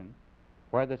position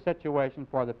where the situation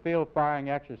for the field firing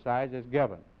exercise is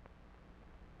given.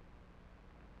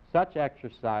 Such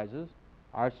exercises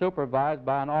are supervised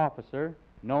by an officer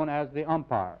known as the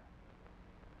umpire.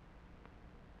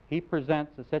 He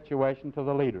presents the situation to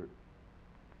the leader.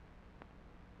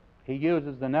 He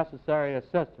uses the necessary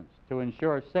assistance to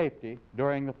ensure safety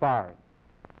during the firing.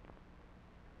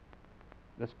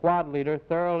 The squad leader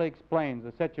thoroughly explains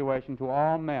the situation to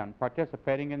all men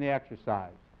participating in the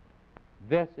exercise.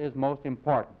 This is most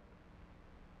important.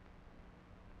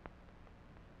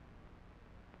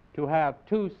 To have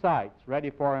two sights ready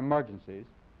for emergencies,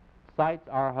 sights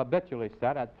are habitually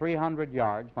set at 300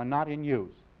 yards when not in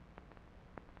use.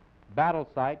 Battle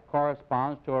sight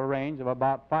corresponds to a range of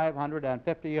about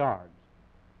 550 yards.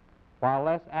 While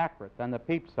less accurate than the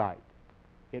peep sight,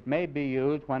 it may be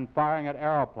used when firing at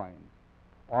aeroplanes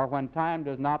or when time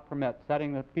does not permit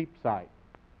setting the peep sight.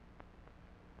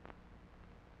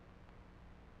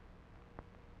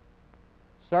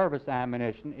 Service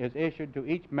ammunition is issued to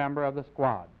each member of the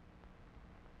squad.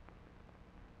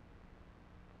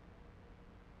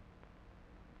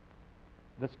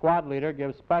 The squad leader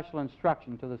gives special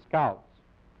instruction to the scouts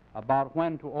about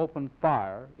when to open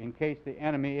fire in case the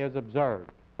enemy is observed.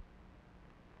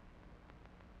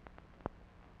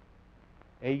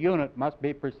 A unit must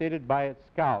be preceded by its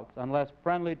scouts unless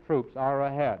friendly troops are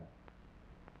ahead.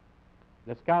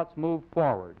 The scouts move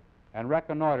forward and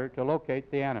reconnoiter to locate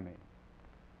the enemy.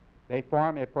 They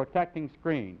form a protecting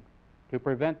screen to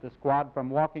prevent the squad from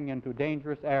walking into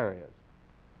dangerous areas.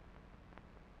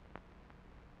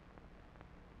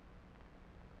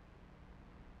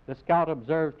 The scout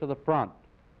observes to the front.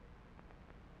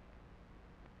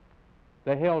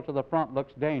 The hill to the front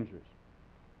looks dangerous.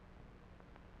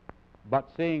 But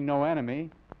seeing no enemy,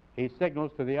 he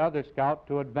signals to the other scout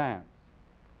to advance.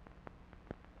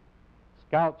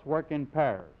 Scouts work in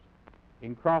pairs.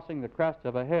 In crossing the crest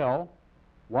of a hill,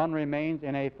 one remains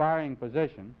in a firing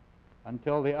position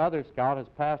until the other scout has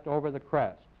passed over the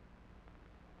crest.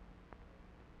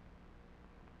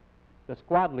 The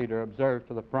squad leader observes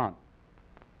to the front.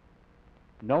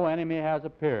 No enemy has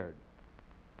appeared,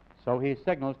 so he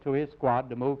signals to his squad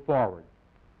to move forward.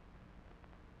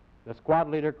 The squad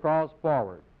leader crawls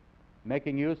forward,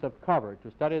 making use of cover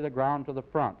to study the ground to the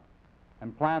front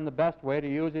and plan the best way to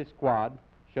use his squad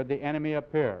should the enemy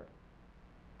appear.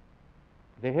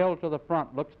 The hill to the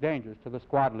front looks dangerous to the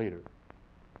squad leader.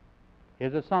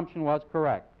 His assumption was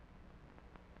correct.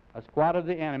 A squad of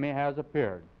the enemy has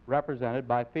appeared, represented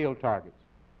by field targets.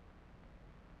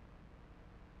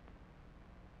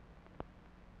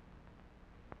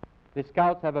 The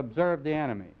scouts have observed the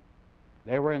enemy.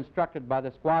 They were instructed by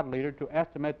the squad leader to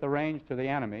estimate the range to the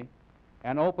enemy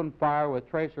and open fire with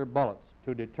tracer bullets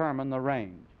to determine the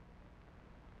range.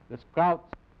 The scouts,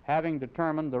 having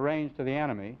determined the range to the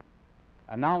enemy,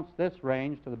 announce this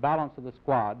range to the balance of the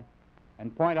squad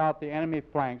and point out the enemy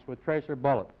flanks with tracer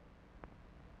bullets.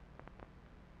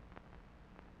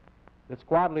 The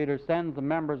squad leader sends the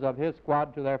members of his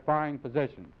squad to their firing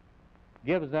position,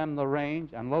 gives them the range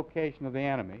and location of the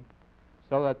enemy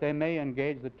so that they may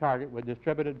engage the target with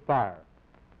distributed fire.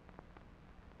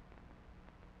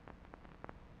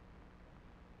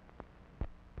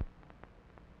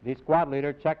 The squad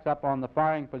leader checks up on the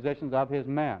firing positions of his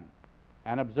men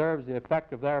and observes the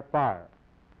effect of their fire.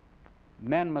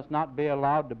 Men must not be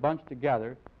allowed to bunch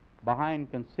together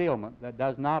behind concealment that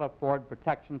does not afford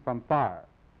protection from fire.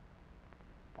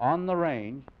 On the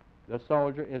range, the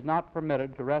soldier is not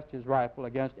permitted to rest his rifle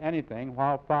against anything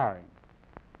while firing,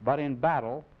 but in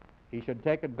battle he should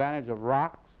take advantage of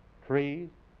rocks, trees,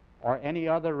 or any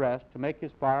other rest to make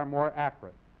his fire more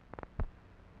accurate.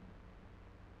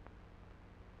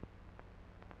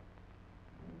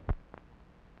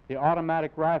 The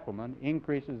automatic rifleman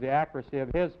increases the accuracy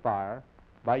of his fire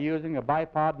by using a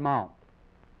bipod mount.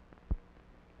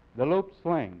 The loop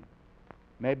sling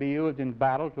may be used in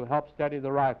battle to help steady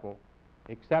the rifle,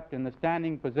 except in the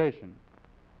standing position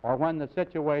or when the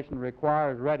situation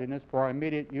requires readiness for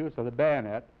immediate use of the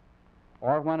bayonet,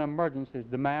 or when emergencies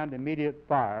demand immediate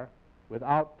fire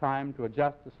without time to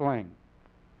adjust the sling.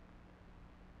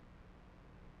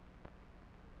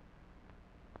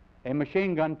 A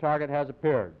machine gun target has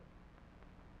appeared.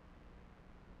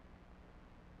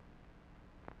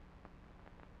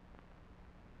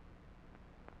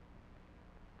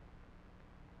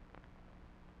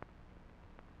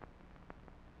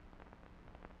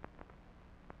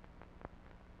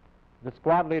 The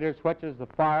squad leader switches the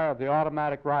fire of the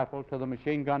automatic rifle to the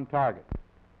machine gun target.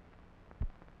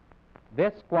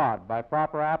 This squad, by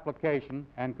proper application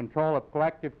and control of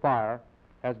collective fire,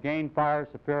 has gained fire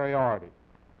superiority.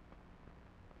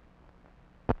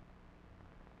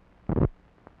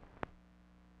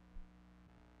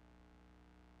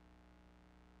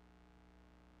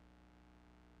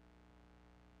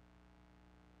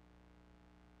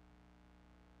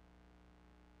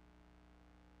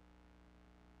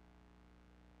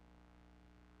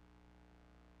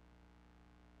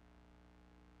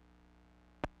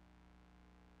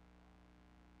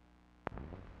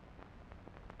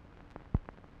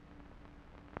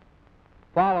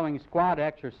 Following squad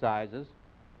exercises,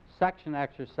 section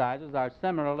exercises are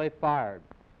similarly fired.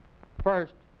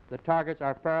 First, the targets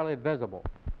are fairly visible.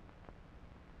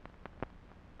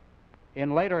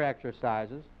 In later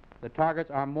exercises, the targets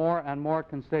are more and more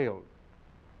concealed.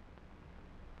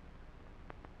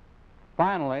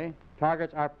 Finally,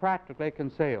 targets are practically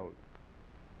concealed.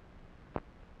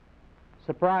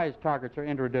 Surprise targets are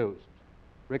introduced,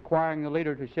 requiring the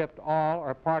leader to shift all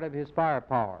or part of his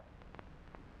firepower.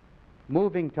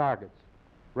 Moving targets,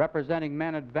 representing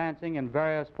men advancing in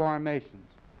various formations,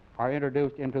 are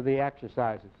introduced into the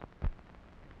exercises.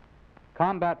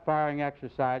 Combat firing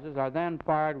exercises are then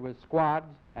fired with squads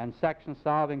and sections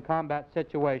solving combat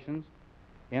situations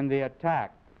in the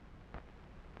attack,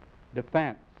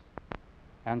 defense,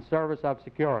 and service of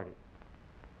security.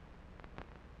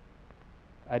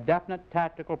 A definite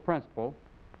tactical principle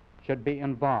should be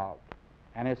involved,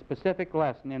 and a specific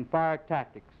lesson in fire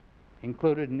tactics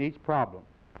included in each problem.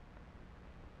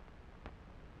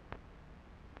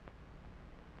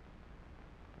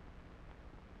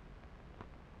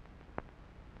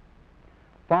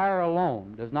 Fire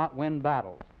alone does not win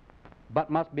battles, but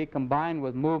must be combined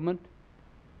with movement,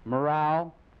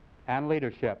 morale, and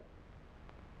leadership.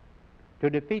 To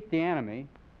defeat the enemy,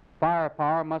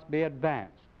 firepower must be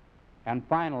advanced, and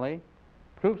finally,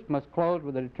 troops must close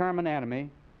with a determined enemy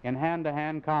in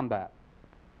hand-to-hand combat.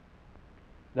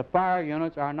 The fire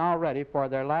units are now ready for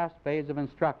their last phase of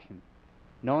instruction,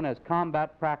 known as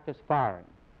combat practice firing,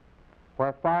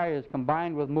 where fire is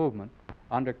combined with movement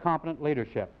under competent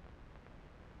leadership.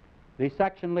 The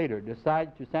section leader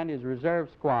decides to send his reserve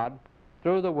squad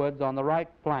through the woods on the right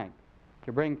flank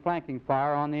to bring flanking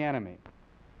fire on the enemy.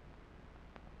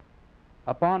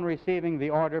 Upon receiving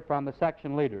the order from the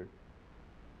section leader,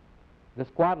 the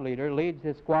squad leader leads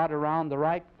his squad around the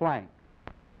right flank,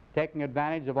 taking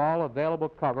advantage of all available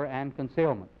cover and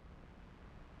concealment.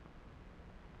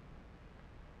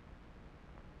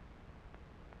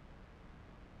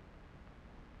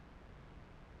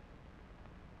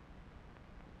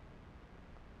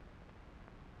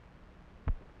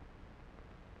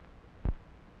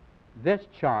 This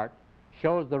chart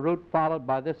shows the route followed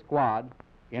by this squad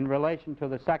in relation to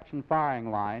the section firing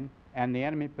line and the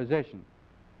enemy position.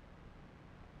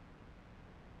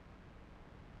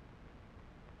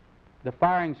 The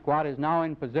firing squad is now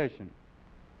in position.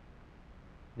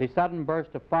 The sudden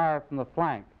burst of fire from the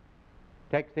flank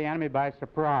takes the enemy by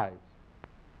surprise.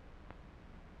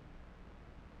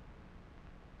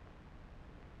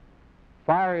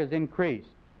 Fire is increased,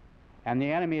 and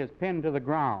the enemy is pinned to the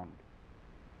ground,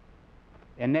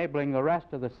 enabling the rest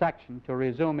of the section to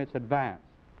resume its advance.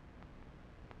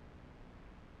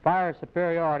 Fire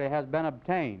superiority has been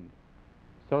obtained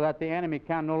so that the enemy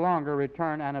can no longer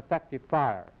return an effective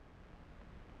fire.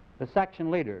 The section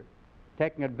leader,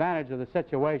 taking advantage of the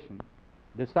situation,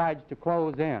 decides to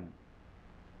close in.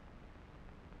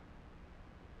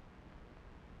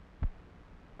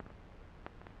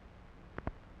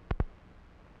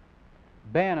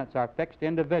 Bayonets are fixed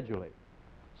individually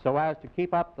so as to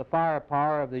keep up the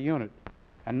firepower of the unit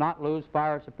and not lose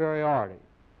fire superiority.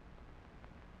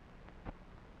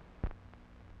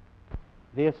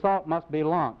 The assault must be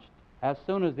launched as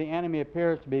soon as the enemy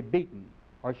appears to be beaten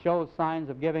or shows signs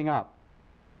of giving up.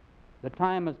 The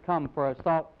time has come for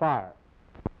assault fire.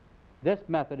 This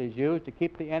method is used to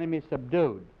keep the enemy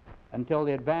subdued until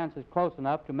the advance is close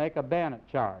enough to make a bayonet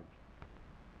charge.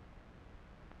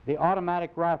 The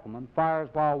automatic rifleman fires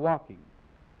while walking,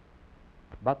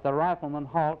 but the riflemen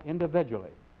halt individually,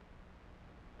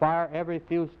 fire every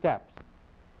few steps,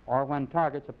 or when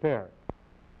targets appear.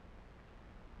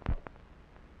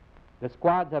 The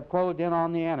squads have closed in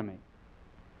on the enemy.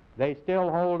 They still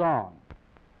hold on.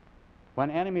 When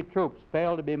enemy troops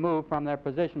fail to be moved from their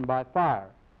position by fire,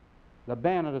 the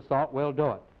bayonet assault will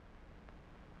do it.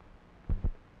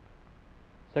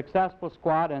 Successful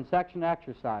squad and section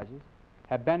exercises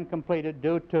have been completed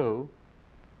due to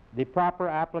the proper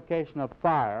application of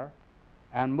fire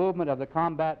and movement of the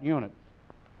combat units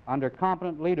under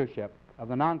competent leadership of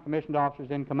the non-commissioned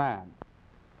officers in command.